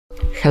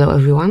Hello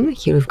everyone,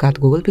 here we've got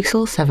Google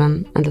Pixel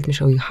 7 and let me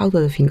show you how to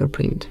do the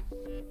fingerprint.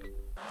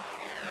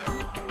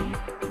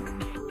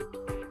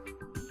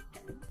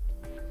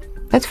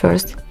 At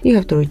first, you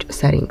have to reach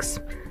Settings,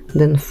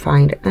 then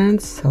find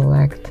and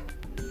select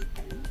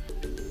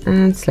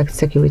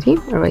Security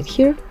right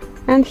here,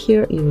 and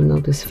here you will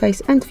notice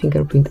Face and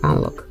Fingerprint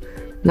Unlock.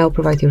 Now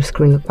provide your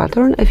screen lock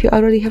pattern if you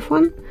already have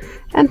one,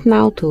 and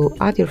now to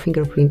add your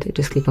fingerprint,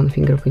 just click on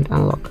Fingerprint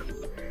Unlock.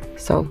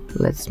 So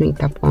let me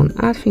tap on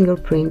Add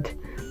Fingerprint,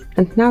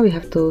 and now you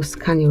have to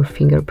scan your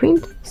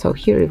fingerprint. So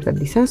here you've got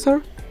the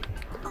sensor.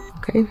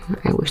 Okay,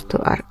 I wish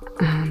to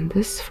add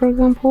this, for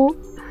example,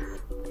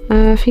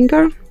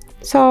 finger.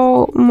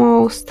 So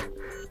most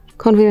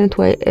convenient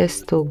way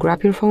is to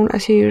grab your phone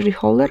as you usually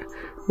hold it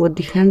with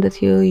the hand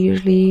that you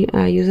usually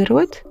use it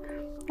with,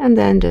 and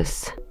then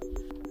just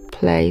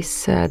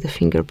place the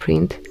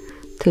fingerprint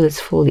till it's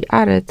fully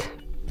added.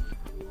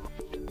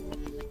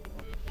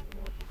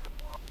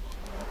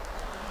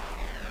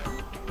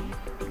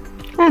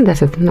 And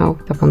that's it. Now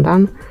tap on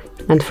Done,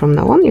 and from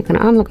now on you can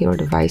unlock your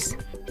device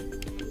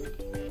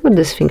with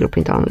this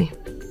fingerprint only,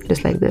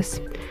 just like this.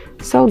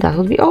 So that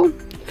would be all.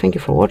 Thank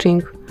you for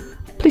watching.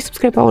 Please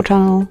subscribe our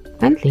channel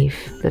and leave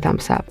the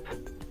thumbs up.